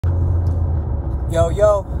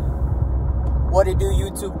Yo, what it do,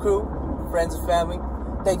 YouTube crew, friends and family?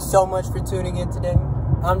 Thanks so much for tuning in today.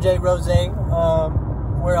 I'm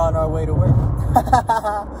SelfMadeRosae. We're on our way to work.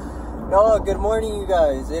 No, good morning, you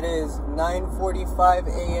guys. It is 9:45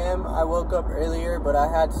 a.m. I woke up earlier, but I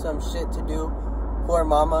had some shit to do. Poor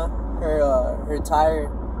mama, her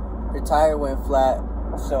tire went flat,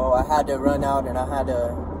 so I had to run out and I had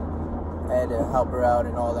to help her out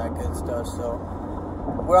and all that good stuff. So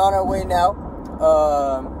we're on our way now.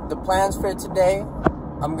 The plans for today,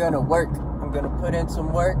 I'm gonna work. I'm gonna put in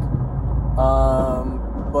some work.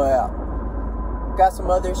 But got some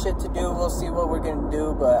other shit to do. We'll see what we're gonna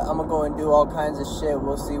do, but I'm gonna go and do all kinds of shit.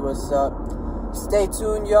 We'll see what's up. Stay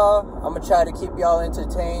tuned, y'all. I'm gonna try to keep y'all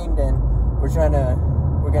entertained, and we're gonna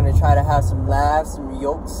try to have some laughs, some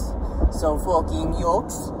jokes, some fucking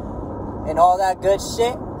jokes, and all that good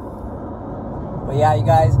shit. But yeah, you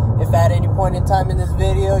guys, if at any point in time in this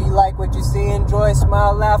video you like what you see, enjoy,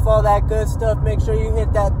 smile, laugh, all that good stuff, make sure you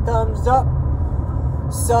hit that thumbs up.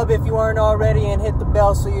 Sub if you aren't already, and hit the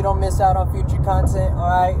bell so you don't miss out on future content,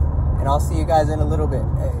 alright? And I'll see you guys in a little bit.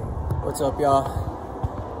 Hey, what's up, y'all?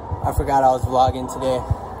 I forgot I was vlogging today.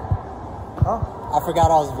 Huh? I forgot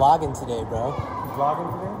I was vlogging today, bro. You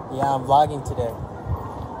vlogging today? Yeah, I'm vlogging today.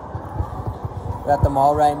 We're at the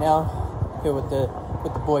mall right now, here with the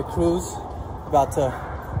boy Cruz.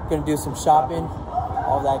 Gonna do some shopping,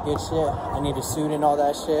 all that good shit. I need a suit and all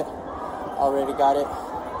that shit. Already got it.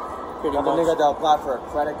 Pretty much. Nigga that applied for a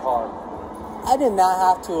credit card. I did not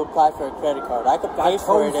have to apply for a credit card. I could pay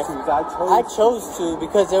for it. I chose to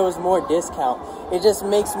because there was more discount. It just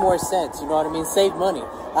makes more sense. You know what I mean? Save money.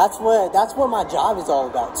 That's what my job is all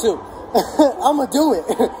about too. I'm gonna do it.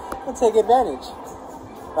 I'll take advantage.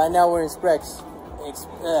 Right now we're in Sprex.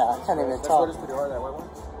 Yeah, I can't even talk. That pretty hard, that white one.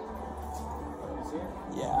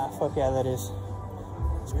 Yeah, fuck yeah, that is.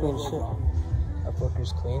 It's clean as shit. That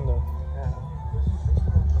fucker's clean though. Yeah.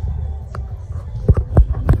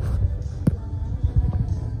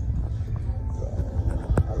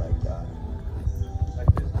 I like that.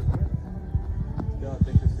 Like this one here? Yeah, I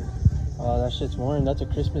think this is. Oh, that shit's warm. That's a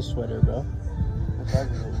Christmas sweater, bro. What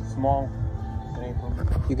size is it? Small. It ain't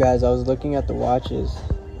from. You guys, I was looking at the watches,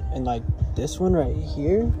 and like this one right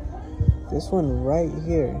here, this one right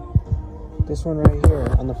here, this one right here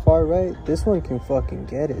on the far right, this one can fucking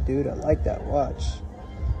get it, dude. I like that watch.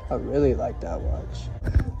 I really like that watch.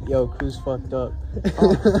 Yo, Cruz fucked up.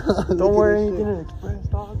 Don't wear anything in Express,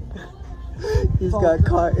 dog. He's got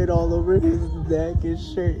cotton all over his neck, his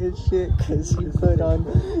shirt and shit, cause he put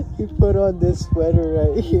on this sweater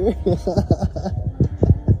right here. I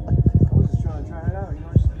was just trying to try it out, you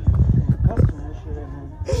know, just be a customer and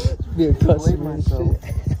shit. Be a customer and shit.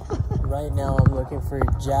 Right now I'm looking for a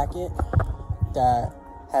jacket that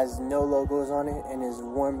has no logos on it and is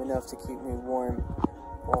warm enough to keep me warm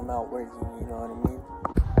while I'm out working, you know what I mean?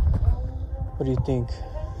 What do you think?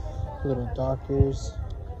 Little Dockers.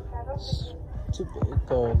 It's too big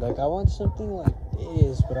though. Like, I want something like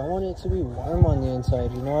this, but I want it to be warm on the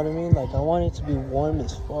inside, you know what I mean? Like, I want it to be warm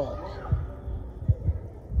as fuck.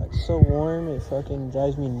 Like, so warm it fucking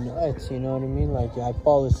drives me nuts, you know what I mean? Like, I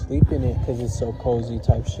fall asleep in it because it's so cozy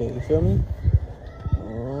type shit, you feel me?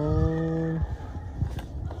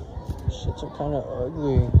 Shits are kind of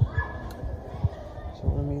ugly. So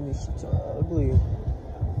what I mean, these shits are ugly.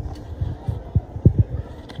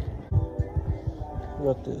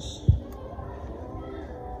 What about this?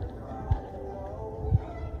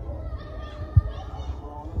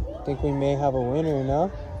 Think we may have a winner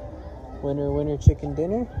now? Winner, chicken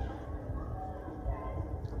dinner?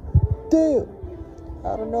 Damn!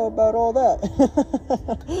 I don't know about all that.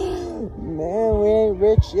 Man, we ain't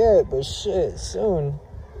rich yet, but shit, soon.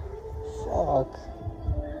 Fuck.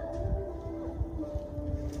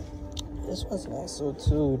 This one's nice though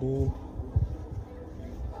too, dude.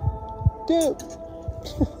 Dude!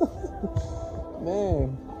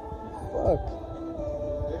 Man. Fuck.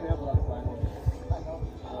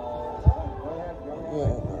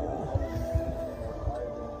 Yeah,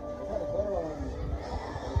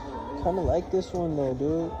 kinda like this one though,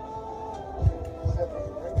 dude.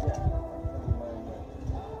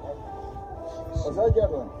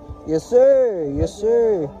 Yes, sir. Yes,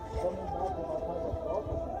 sir.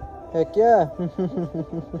 Heck yeah. You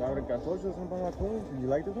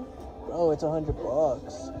like this one? Bro, it's $100.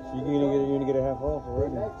 You're gonna get a half off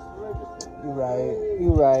already.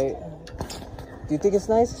 You right. Do you think it's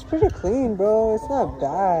nice? It's pretty clean, bro. It's not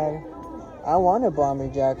bad. I want a bomber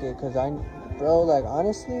jacket because bro, like,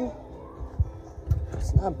 honestly,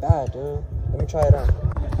 it's not bad, dude. Let me try it on.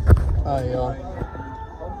 Oh, yeah.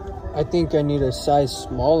 I think I need a size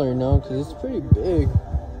smaller now because it's pretty big.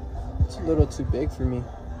 It's a little too big for me.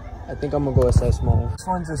 I think I'm gonna go a size smaller. This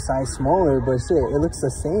one's a size smaller, but shit, it looks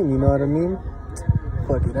the same, you know what I mean?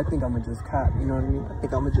 Fuck it, I think I'm gonna just cop, you know what I mean? I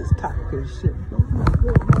think I'm gonna just cop, cause shit, bro,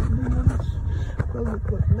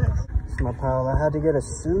 nice. It's my pal. I had to get a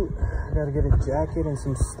suit. I gotta get a jacket and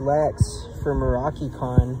some slacks for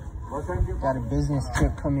MerakiCon. Got a business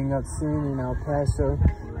trip coming up soon in El Paso.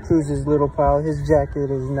 Cruz's little pal, his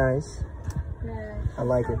jacket is nice. I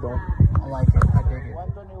like it, bro. I like it. I dig it.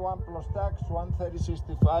 121 plus tax,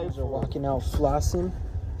 130.65. We're walking out flossing,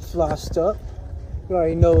 flossed up. You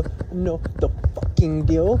already know the fucking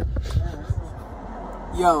deal.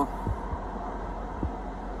 Yo,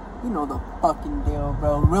 you know the fucking deal,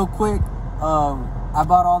 bro. Real quick, I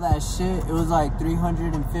bought all that shit. It was like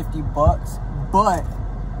 350 bucks, but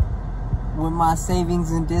with my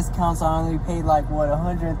savings and discounts, I only paid like what,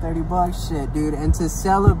 130 bucks. Shit, dude. And to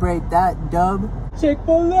celebrate that dub,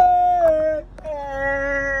 Chick-fil-A,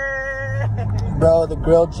 bro, the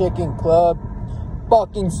grilled chicken club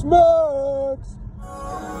fucking smokes.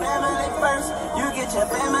 Family first, you get your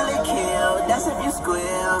family killed. That's if you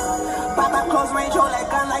squeal. Pop up close range, hold that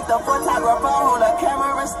gun like the photographer, hold a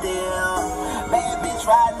camera still. Bad bitch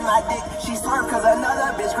riding my dick, she swerved cause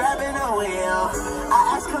another bitch grabbing the wheel.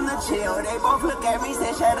 I ask them to chill, they both look at me,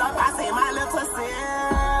 say shut up, I say my lips are sealed.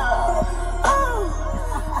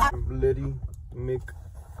 Bloody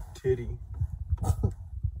McTitty.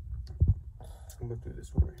 I'm gonna do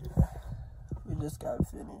this one right here. We just got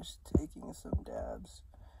finished taking some dabs.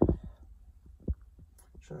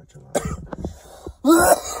 Chill out. It's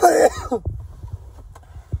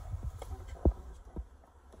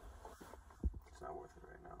not worth it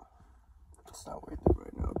right now. It's not worth it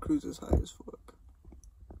right now. Cruz is high as fuck.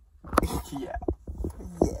 Yeah.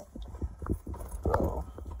 Yeah. Bro.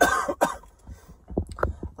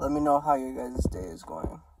 Let me know how your guys' day is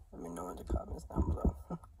going. Let me know in the comments down below.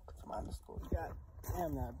 Cause mine is cool. God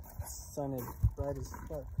damn, that sun is bright as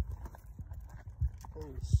fuck.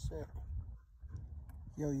 Holy shit.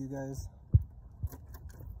 Yo, you guys.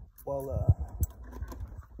 Well,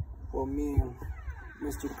 me and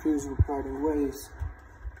Mr. Cruz were parting ways.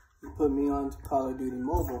 He put me on to Call of Duty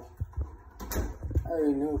Mobile. I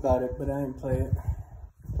already knew about it, but I didn't play it.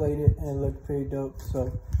 Played it and it looked pretty dope,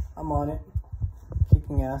 so I'm on it.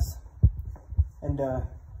 Kicking ass. And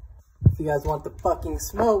if you guys want the fucking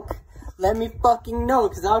smoke, let me fucking know,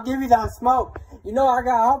 cause I'll give you that smoke. You know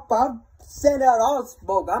I'll send out all the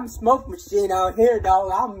smoke. I'm a smoke machine out here,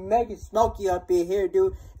 dog. I'm making smoky up in here,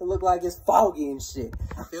 dude. It look like it's foggy and shit.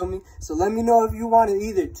 Feel me? So let me know if you want to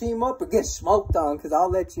either team up or get smoked on, cause I'll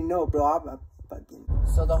let you know, bro. I'm fucking.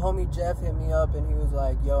 So the homie Jeff hit me up and he was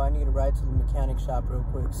like, yo, I need a ride to the mechanic shop real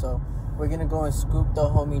quick. So we're gonna go and scoop the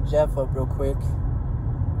homie Jeff up real quick.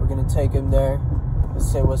 We're gonna take him there. Let's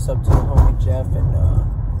say what's up to the homie Jeff and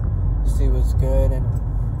see what's good. And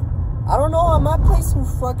I don't know, I might play some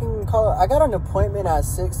fucking call. I got an appointment at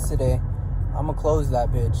 6 today. I'm gonna close that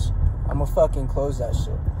bitch. I'm gonna fucking close that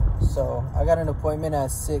shit. So I got an appointment at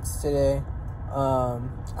 6 today. I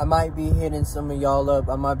might be hitting some of y'all up.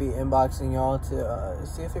 I might be inboxing y'all to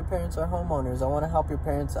see if your parents are homeowners. I want to help your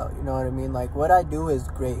parents out, you know what I mean? Like, what I do is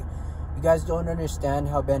great. You guys don't understand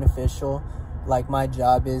how beneficial like my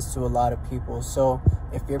job is to a lot of people. So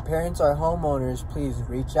if your parents are homeowners, please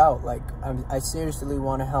reach out. Like, I seriously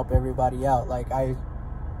want to help everybody out. Like,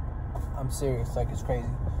 I'm serious. Like, it's crazy.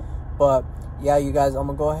 But yeah, you guys, I'm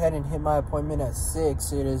gonna go ahead and hit my appointment at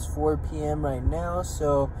 6. It is 4 p.m. right now,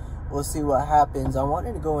 so we'll see what happens. I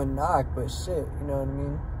wanted to go and knock, but shit, you know what I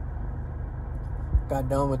mean? Got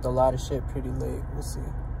done with a lot of shit pretty late. We'll see.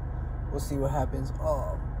 We'll see what happens.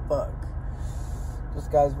 Oh, fuck. This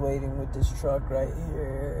guy's waiting with this truck right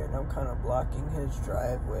here, and I'm kind of blocking his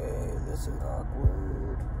driveway. This is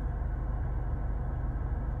awkward.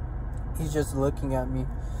 He's just looking at me.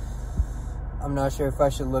 I'm not sure if I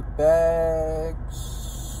should look back.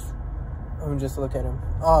 Let me just look at him.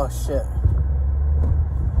 Oh, shit.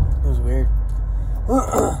 It was weird.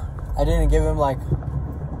 I didn't give him, like,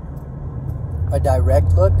 a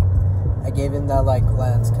direct look. I gave him that, like,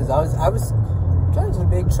 glance. Because I was driving a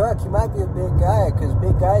big truck. He might be a big guy. Because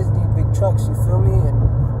big guys need big trucks, you feel me? And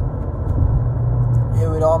it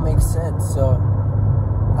would all make sense. So,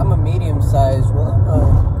 I'm a medium size. Well,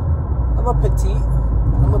 I'm a petite.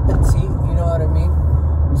 I'm a petite, you know what I mean?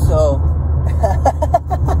 So,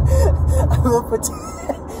 I'm a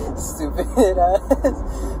petite, stupid ass,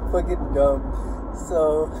 fucking dumb.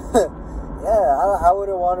 So, yeah, I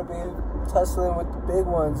wouldn't want to be tussling with the big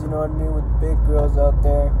ones, you know what I mean? With the big girls out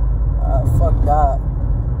there. Fuck that.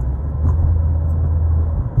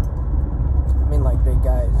 I mean, like big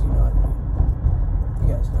guys, you know what I mean?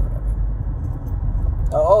 You guys know what I mean.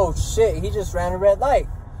 Oh shit, he just ran a red light.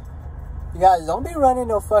 You guys, don't be running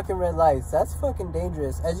no fucking red lights. That's fucking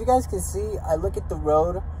dangerous. As you guys can see, I look at the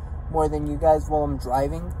road more than you guys while I'm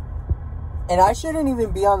driving. And I shouldn't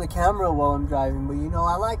even be on the camera while I'm driving, but you know,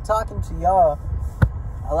 I like talking to y'all.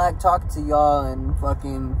 I like talking to y'all and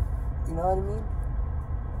fucking, you know what I mean?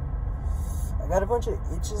 I got a bunch of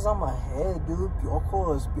itches on my head, dude.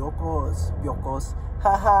 Piocos.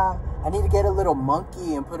 Haha. I need to get a little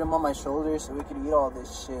monkey and put him on my shoulder so we can eat all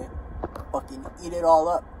this shit. Fucking eat it all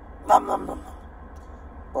up. Nom, nom, nom.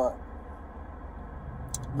 But,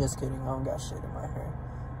 just kidding. I don't got shit in my hair.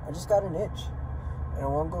 I just got an itch. And it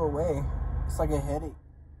won't go away. It's like a headache.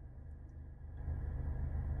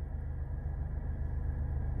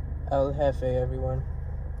 El Jefe, everyone.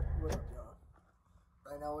 What up, y'all?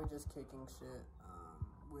 Right now we're just kicking shit.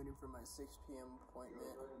 Waiting for my 6 p.m. appointment.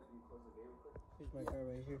 Here's my guy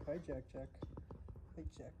right here. Hi, Jack. Hi,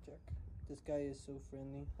 Jack. This guy is so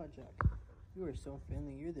friendly. Hi, Jack. You are so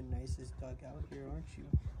friendly. You're the nicest dog out here, aren't you?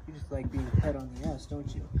 You just like being pet on the ass,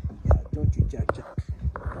 don't you? Yeah, don't you, Jack?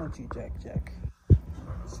 Don't you, Jack?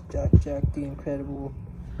 It's Jack, the incredible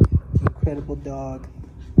dog.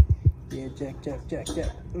 Yeah, Jack.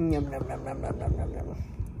 Nom, nom, nom, nom, nom, nom, nom, nom.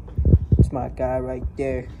 It's my guy right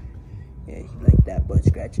there. Yeah, he like that butt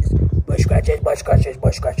scratches.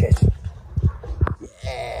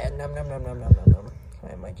 Yeah, nom, nom, nom, nom, nom, nom, nom.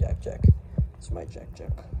 Hi, my Jack. It's my Jack.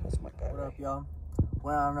 That's my guy. What up, y'all?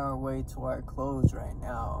 We're on our way to our clothes right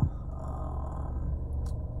now.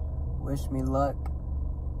 Wish me luck.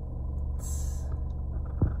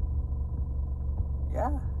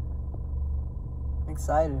 Yeah. I'm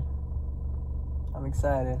excited.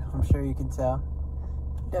 I'm sure you can tell.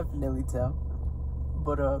 Definitely tell.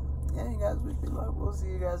 But, yeah, you guys, wish me luck. We'll see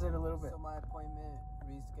you guys in a little bit. So my appointment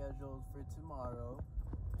rescheduled for tomorrow.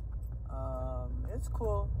 It's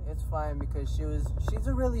cool. It's fine because she's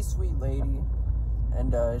a really sweet lady.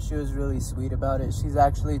 And, she was really sweet about it. She's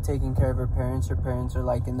actually taking care of her parents. Her parents are,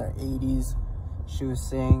 like, in their 80s. She was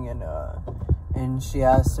saying, and she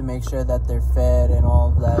has to make sure that they're fed and all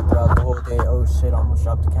of that throughout the whole day. Oh, shit, almost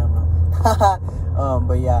dropped the camera.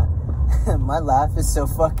 But, yeah. My laugh is so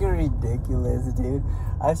fucking ridiculous, dude.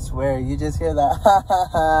 I swear, you just hear that.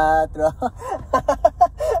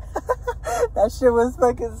 That shit was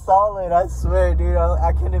fucking solid. I swear, dude.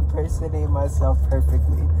 I can impersonate myself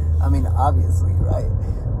perfectly. I mean, obviously, right?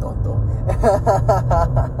 Don't.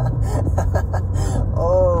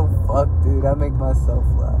 Oh, fuck, dude. I make myself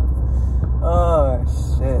laugh. Oh,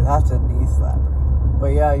 shit. That's a knee slapper. But,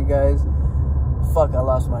 yeah, you guys. Fuck, I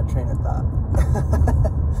lost my train of thought.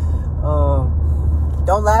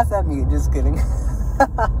 Don't laugh at me. Just kidding.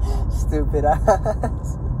 Stupid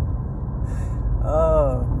ass.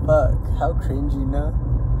 Oh, fuck. How cringy, no?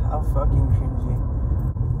 How fucking cringy.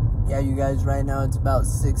 Yeah, you guys, right now it's about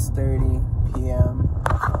 6:30 p.m.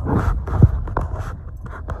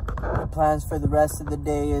 The plans for the rest of the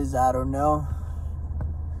day is, I don't know.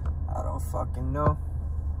 I don't fucking know.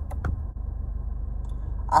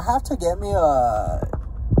 I have to get me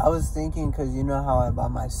I was thinking, because you know how I bought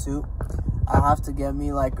my suit. I have to get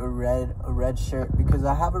me like a red shirt because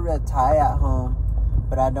I have a red tie at home,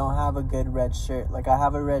 but I don't have a good red shirt. Like, I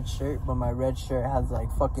have a red shirt, but my red shirt has like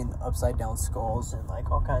fucking upside down skulls and like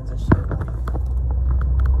all kinds of shit.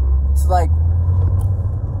 It's like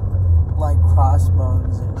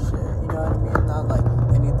crossbones and shit, you know what I mean? Not like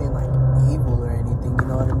anything like evil or anything, you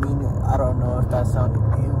know what I mean? I don't know if that sounded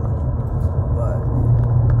evil, but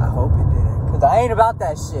I hope it didn't, because I ain't about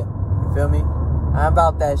that shit, you feel me? I ain't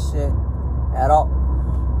about that shit at all.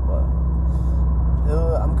 But,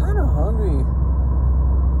 dude, I'm kind of hungry,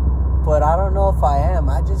 but I don't know if I am.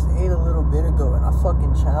 I just ate a little bit ago and I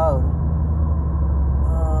fucking chowed.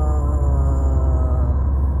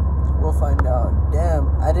 We'll find out. Damn,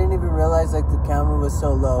 I didn't even realize like the camera was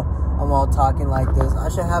so low. I'm all talking like this. I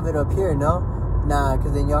should have it up here, no? Nah,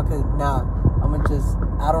 because then y'all could, I'm gonna just,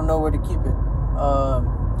 I don't know where to keep it.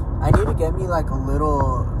 I need to get me like a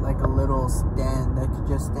little stand that could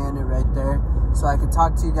just stand it right there, so I could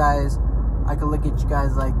talk to you guys. I could look at you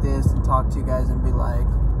guys like this and talk to you guys and be like,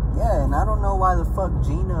 yeah, and I don't know why the fuck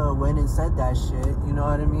Gina went and said that shit, you know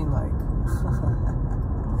what I mean? Like,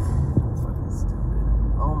 it's fucking stupid.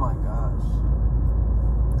 Oh my gosh.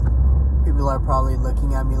 People are probably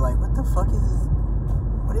looking at me like, what the fuck is this?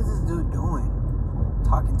 What is this dude doing?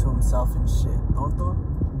 Talking to himself and shit. Tonto?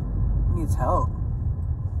 He needs help.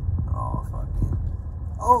 Oh, fucking.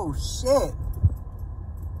 Oh, shit.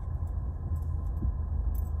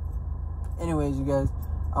 Anyways, you guys,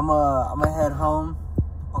 I'm gonna head home.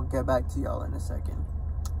 I'll get back to y'all in a second.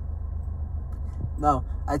 No,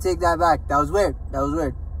 I take that back. That was weird.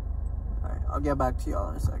 Alright, I'll get back to y'all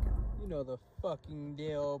in a second. You know the fucking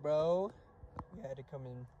deal, bro. We had to come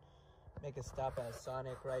and make a stop at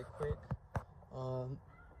Sonic right quick. I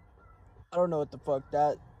don't know what the fuck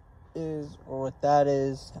that is or what that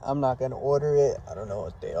is. I'm not gonna order it. I don't know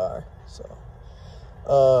what they are. So,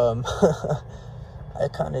 I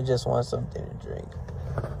kind of just want something to drink.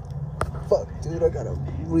 Fuck, dude, I gotta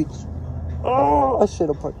reach. Oh, I should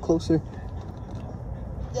have parked closer.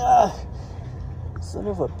 Yeah, son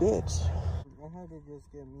of a bitch. I had to just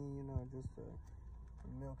get me, you know, just a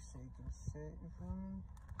milkshake and shit, you feel me?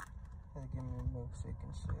 Had to give me a milkshake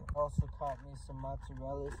and shit. Also caught me some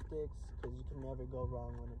mozzarella sticks, because you can never go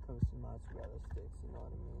wrong when it comes to mozzarella sticks, you know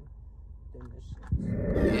what I mean? Them the shit.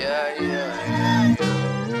 Yeah.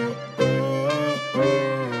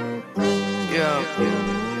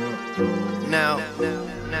 Now,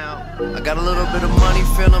 I got a little bit of money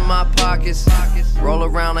filling my pockets. Roll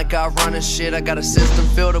around like I run and shit. I got a system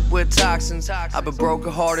filled up with toxins. I've been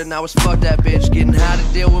broken hearted, now it's fuck that bitch. Getting high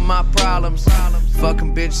to deal with my problems.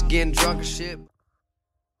 Fucking bitches getting drunk and shit.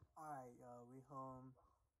 Alright, we home.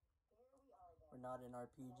 We're not in our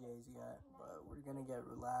PJs yet, but we're gonna get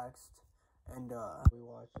relaxed. And we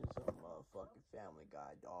watching some fucking Family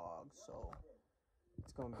Guy, dog. So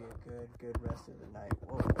it's gonna be a good rest of the night.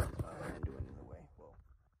 Whoa, I can't do it in the way. Whoa.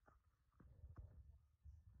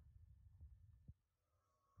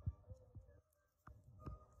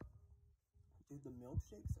 Dude, the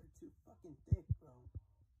milkshakes are too fucking thick, bro.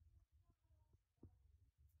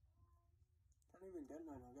 Can't even get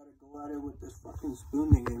none. I gotta go at it with this fucking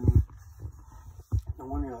spoon they gave me. No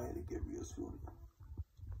wonder I had to give you a spoon.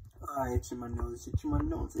 Ah, itching my nose, itching my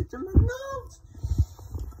nose, itching my nose.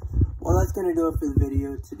 Well, that's gonna do it for the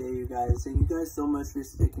video today, you guys. Thank you guys so much for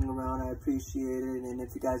sticking around. I appreciate it. And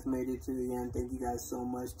if you guys made it to the end, thank you guys so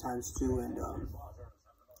much ×2. And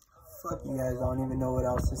fuck you guys. I don't even know what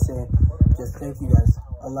else to say. Just thank you guys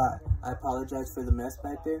a lot. I apologize for the mess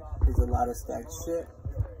back there. There's a lot of stacked shit.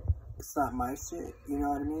 It's not my shit, you know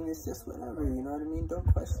what I mean? It's just whatever, you know what I mean? Don't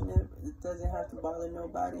question it. It doesn't have to bother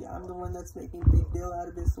nobody. I'm the one that's making a big deal out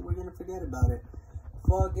of it, so we're gonna forget about it.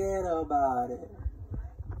 Forget about it.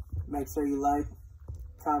 Make sure you like,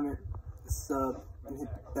 comment, sub, and hit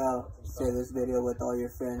the bell. Share this video with all your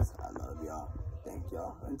friends. I love y'all. Thank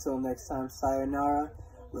y'all. Until next time, sayonara.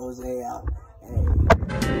 Rosae out. Hey.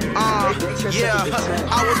 Yeah,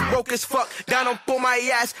 I was broke as fuck, down on my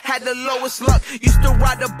ass, had the lowest luck. Used to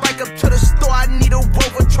ride the bike up to the store, I need a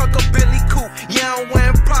Rover truck, a Bentley coupe. Yeah, I'm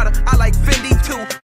wearing Prada, I like Fendi too.